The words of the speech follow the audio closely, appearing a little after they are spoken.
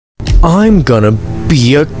I'm gonna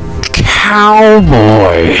be a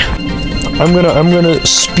cowboy. I'm gonna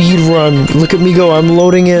speed run. Look at me go. I'm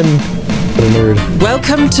loading in. What a nerd.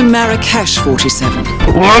 Welcome to Marrakesh, 47.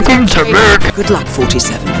 Welcome to Marrakesh. Good luck,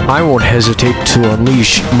 47. I won't hesitate to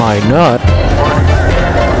unleash my nut.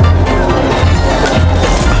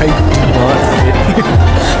 I do not fit here.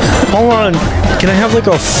 Hold on. Can I have like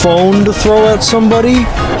a phone to throw at somebody?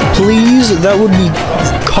 Please? That would be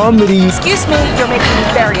comedy. Excuse me, you're making me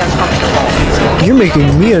very uncomfortable. You're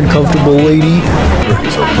making me uncomfortable, lady.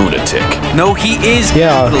 He's a lunatic. No, he is.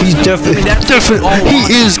 Yeah, he's definitely. He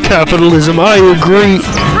is capitalism. I agree.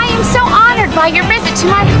 I am so honored by your visit to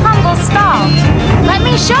my humble stall. Let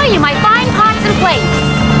me show you my fine pots and plates.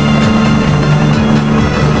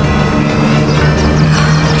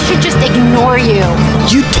 I should just ignore you.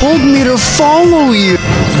 You told me to follow you.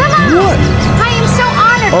 Somehow, What? I am so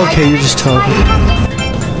honored. Okay, you're just talking.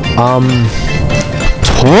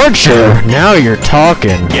 Torture? Now you're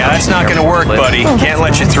talking. Yeah, that's not gonna work, buddy. Can't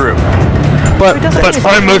let you through. But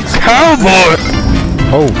I'm a cowboy!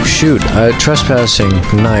 Oh, shoot. Trespassing.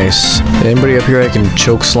 Nice. Anybody up here I can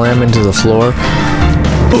choke slam into the floor?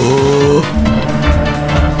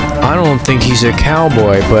 I don't think he's a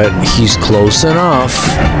cowboy, but he's close enough.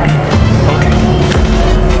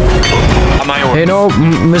 Hey, no,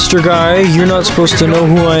 Mr. Guy, you're not supposed to know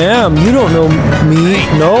who I am. You don't know me.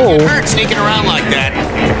 No. Hurt sneaking around like that.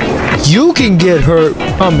 You can get hurt.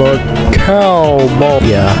 I'm a cowboy.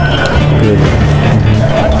 Yeah. Good.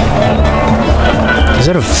 Is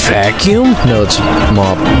that a vacuum? No, it's a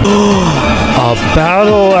mop. A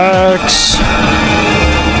battle axe.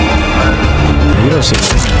 You don't see me.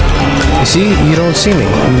 You see? You don't see me.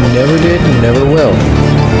 You never did, you never will.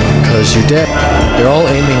 Because you're dead. They're all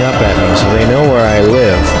aiming up at me, so they know where I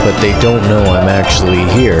live, but they don't know I'm actually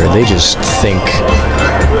here. They just think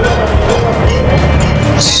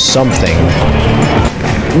something.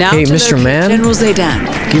 Now hey, to Mr. locate Man? General Zaydan.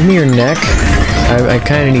 Give me your neck. I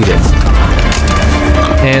kind of need it.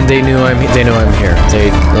 And they know I'm here.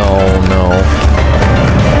 Oh no.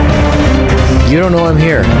 You don't know I'm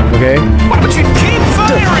here, okay? But you keep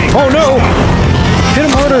firing! Oh no! Hit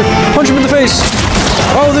him harder! Punch him in the face!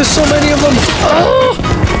 Oh, there's so many of them! Oh!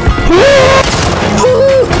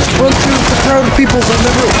 Run through the crowd of people.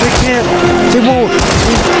 They can't. They won't.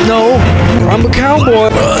 No. I'm a cowboy.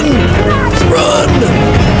 Run! Run!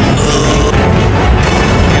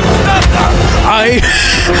 I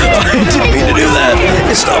didn't mean to do that.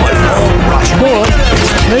 It's not my fault. Hold on.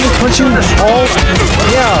 Can I just punch you all?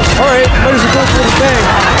 Yeah. Alright. Might as well go for the bang.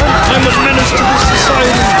 I'm a menace to this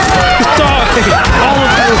society. Die. All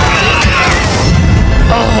of you.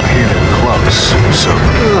 Here close, so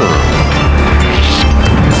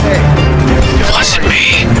It wasn't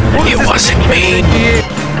me. It wasn't me.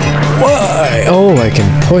 Why? Oh, I can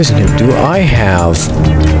poison him. Do I have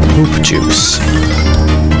poop juice?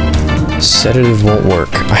 Sedative won't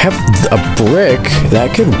work. I have a brick.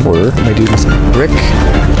 That could work. I do this brick.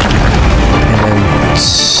 And then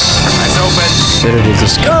sedative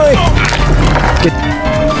this guy. Get.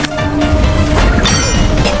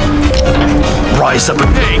 rise up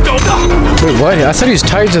and go. Wait, what? I thought he was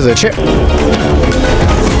tied to the chair.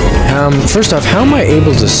 First off, how am I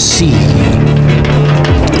able to see?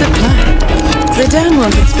 The plan. Zaydan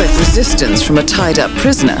won't expect resistance from a tied-up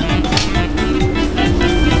prisoner.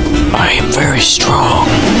 I am very strong.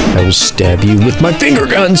 I will stab you with my finger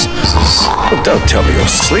guns. Well, don't tell me you're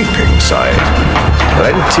sleeping, sire.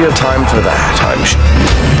 Plenty of time for that, I'm sure.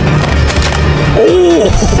 Oh,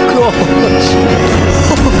 God.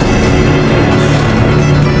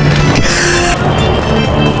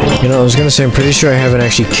 You know, I was gonna say, I'm pretty sure I haven't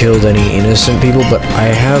actually killed any innocent people, but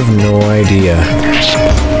I have no idea.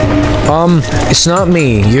 It's not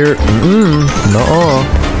me. You're, nuh-uh.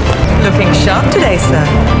 Looking sharp today, sir.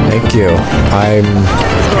 Thank you. I'm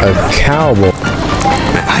a cowboy.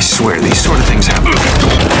 I swear these sort of things happen.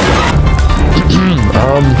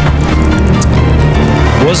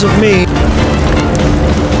 Wasn't me.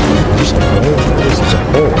 There's a hole. This is a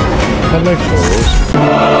hole. I like holes.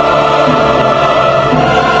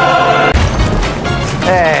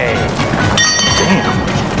 Hey! Damn.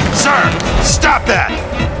 Sir! Stop that!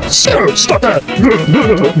 Sir, stop that!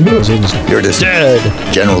 You're just dead.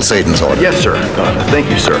 General Satan's order. Yes, sir. Thank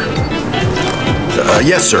you, sir.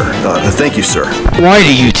 Yes, sir. Thank you, sir. Why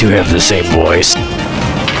do you two have the same voice?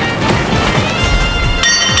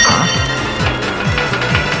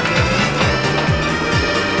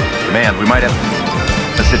 Command, we might have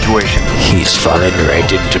a situation. He's fallen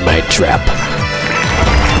right into my trap.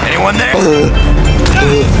 Anyone there?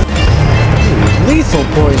 lethal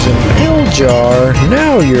poison pill jar.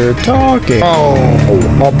 Now you're talking. Oh,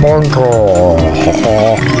 a bunker.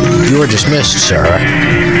 You are dismissed, sir.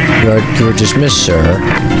 You are dismissed, sir.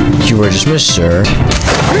 You are dismissed, sir.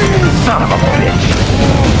 Son of a bitch.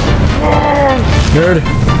 Nerd.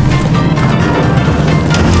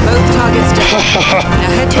 Both targets down.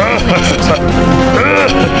 Now head to the exit.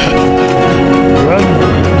 Run.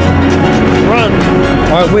 Run.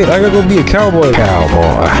 Alright, wait, I gotta go be a cowboy.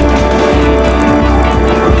 Cowboy.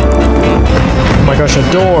 Oh my gosh, a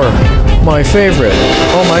door. My favorite.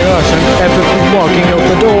 Oh my gosh, I'm epically walking out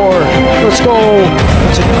the door. Let's go.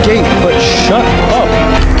 It's a gate, but shut up.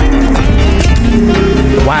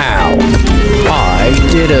 Wow. I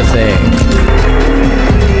did a thing.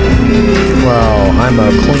 Wow, I'm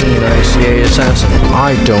a clean ICA assassin.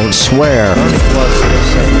 I don't swear.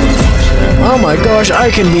 Oh my gosh, I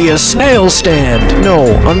can be a snail stand. No,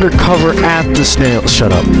 undercover at the snail.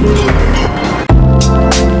 Shut up.